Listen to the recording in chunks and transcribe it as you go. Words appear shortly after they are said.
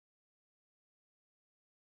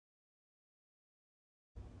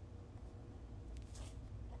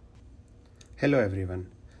Hello everyone.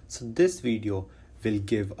 So this video will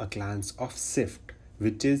give a glance of SIFT,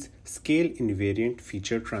 which is Scale Invariant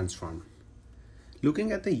Feature Transform.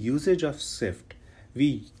 Looking at the usage of SIFT,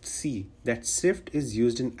 we see that SIFT is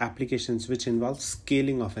used in applications which involve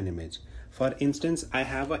scaling of an image. For instance, I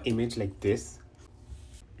have an image like this,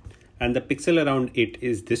 and the pixel around it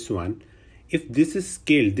is this one. If this is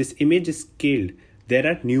scaled, this image is scaled, there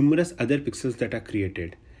are numerous other pixels that are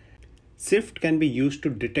created. SIFT can be used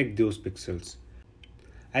to detect those pixels.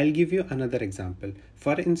 I'll give you another example.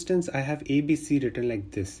 For instance, I have ABC written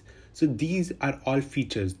like this. So these are all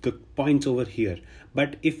features, the points over here.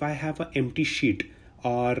 But if I have an empty sheet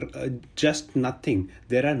or just nothing,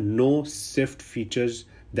 there are no SIFT features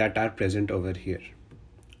that are present over here.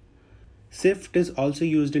 SIFT is also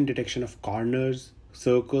used in detection of corners,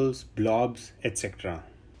 circles, blobs, etc.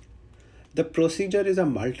 The procedure is a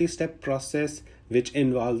multi-step process which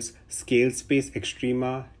involves Scalespace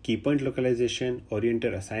extrema, Keypoint localization,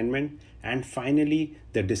 oriented assignment, and finally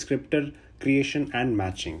the descriptor creation and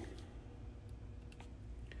matching.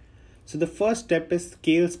 So the first step is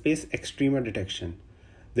Scalespace extrema detection.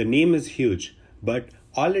 The name is huge, but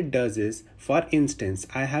all it does is, for instance,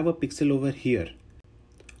 I have a pixel over here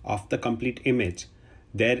of the complete image.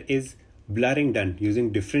 There is blurring done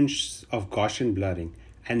using difference of Gaussian blurring.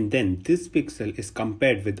 And then this pixel is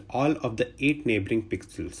compared with all of the 8 neighboring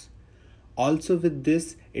pixels. Also with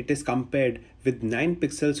this, it is compared with 9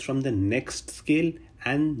 pixels from the next scale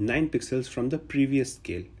and 9 pixels from the previous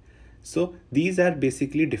scale. So these are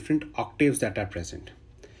basically different octaves that are present.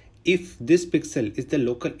 If this pixel is the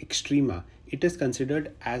local extrema, it is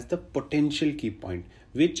considered as the potential key point,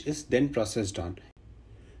 which is then processed on,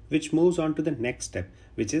 which moves on to the next step,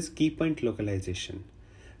 which is keypoint localization.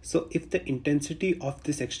 So if the intensity of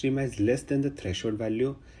this extrema is less than the threshold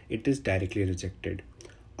value, it is directly rejected.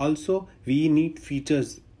 Also, we need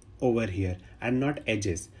features over here and not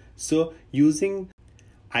edges. So using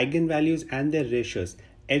eigenvalues and their ratios,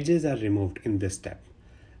 edges are removed in this step.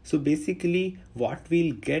 So basically what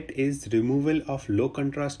we'll get is removal of low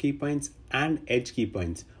contrast key points and edge key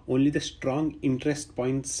points. Only the strong interest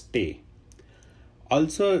points stay.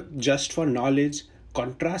 Also, just for knowledge,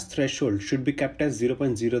 contrast threshold should be kept as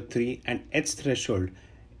 0.03 and edge threshold,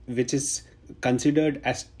 which is considered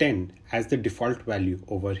as 10 as the default value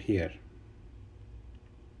over here.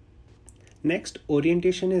 Next,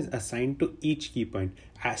 orientation is assigned to each key point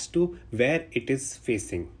as to where it is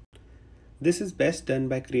facing. This is best done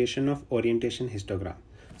by creation of orientation histogram.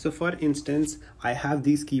 So for instance, I have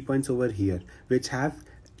these key points over here which have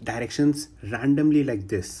directions randomly like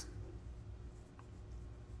this.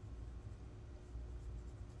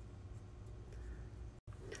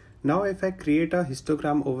 Now if I create a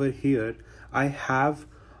histogram over here, I have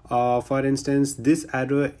for instance, this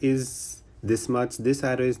arrow is this much, this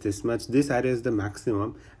arrow is this much, this arrow is the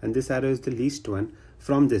maximum, and this arrow is the least one.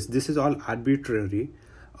 From this is all arbitrary.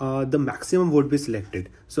 The maximum would be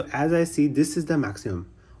selected. So as I see, this is the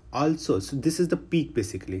maximum. Also, so this is the peak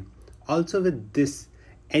basically. Also with this,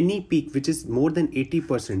 any peak which is more than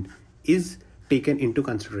 80% is taken into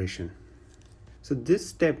consideration. So this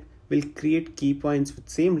step will create key points with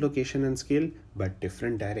same location and scale but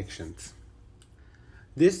different directions.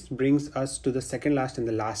 This brings us to the second last and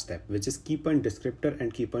the last step, which is keypoint descriptor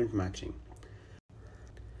and keypoint matching.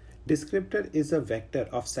 Descriptor is a vector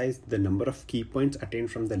of size the number of key points attained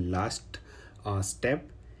from the last step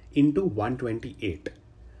into 128.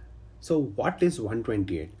 So what is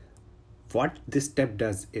 128? What this step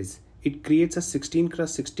does is it creates a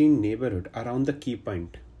 16x16 neighborhood around the key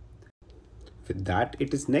point. With that,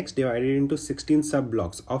 it is next divided into 16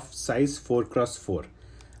 sub-blocks of size 4x4,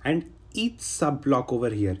 and each sub-block over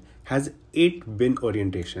here has 8 bin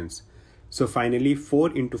orientations. So finally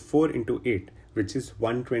 4 into 4 into 8, which is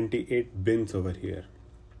 128 bins over here.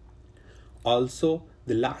 Also,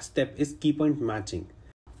 the last step is keypoint matching.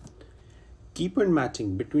 Keypoint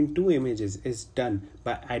matching between two images is done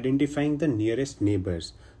by identifying the nearest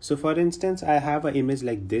neighbors. So for instance, I have an image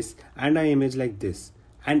like this and an image like this,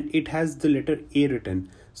 and it has the letter A written.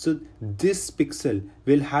 So this pixel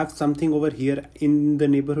will have something over here in the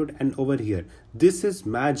neighborhood and over here. This is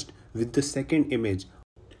matched with the second image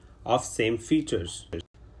of same features.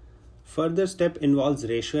 Further step involves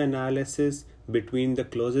ratio analysis between the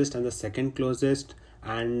closest and the second closest,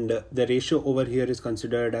 and the ratio over here is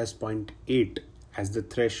considered as 0.8 as the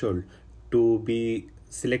threshold to be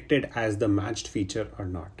selected as the matched feature or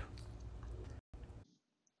not.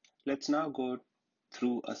 Let's now go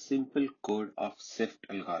through a simple code of SIFT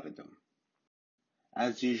algorithm.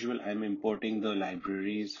 As usual, I'm importing the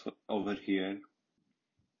libraries over here.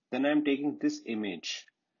 Then I'm taking this image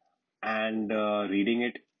and reading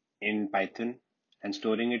it in Python and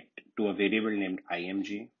storing it to a variable named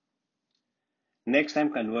img. Next,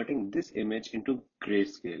 I'm converting this image into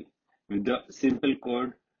grayscale with the simple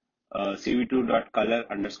code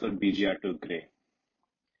cv2.color_bgr to gray.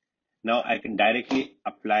 Now I can directly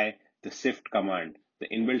apply the SIFT command. The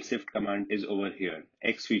inbuilt SIFT command is over here,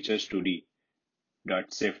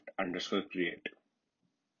 xfeatures2d.sift_create.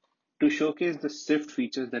 To showcase the SIFT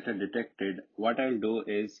features that are detected, what I'll do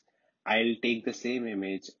is I'll take the same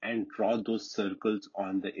image and draw those circles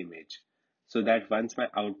on the image so that once my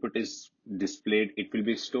output is displayed, it will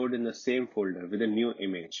be stored in the same folder with a new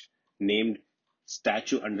image named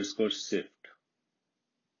statue_sift.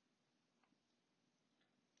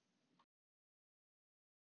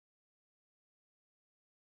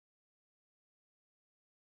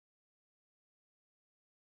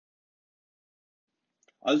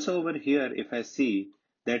 Also over here, if I see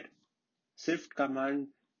that SIFT command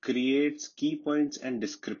creates key points and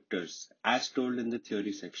descriptors as told in the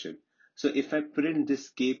theory section. So if I print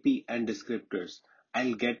this KP and descriptors,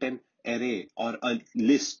 I'll get an array or a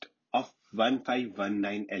list of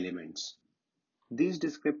 1519 elements. These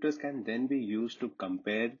descriptors can then be used to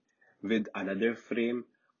compare with another frame,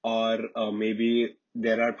 or maybe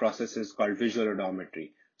there are processes called visual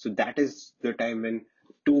odometry. So that is the time when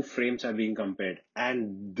two frames are being compared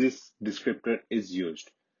and this descriptor is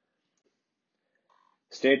used.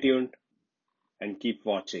 Stay tuned and keep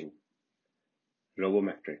watching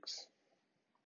Robometrics.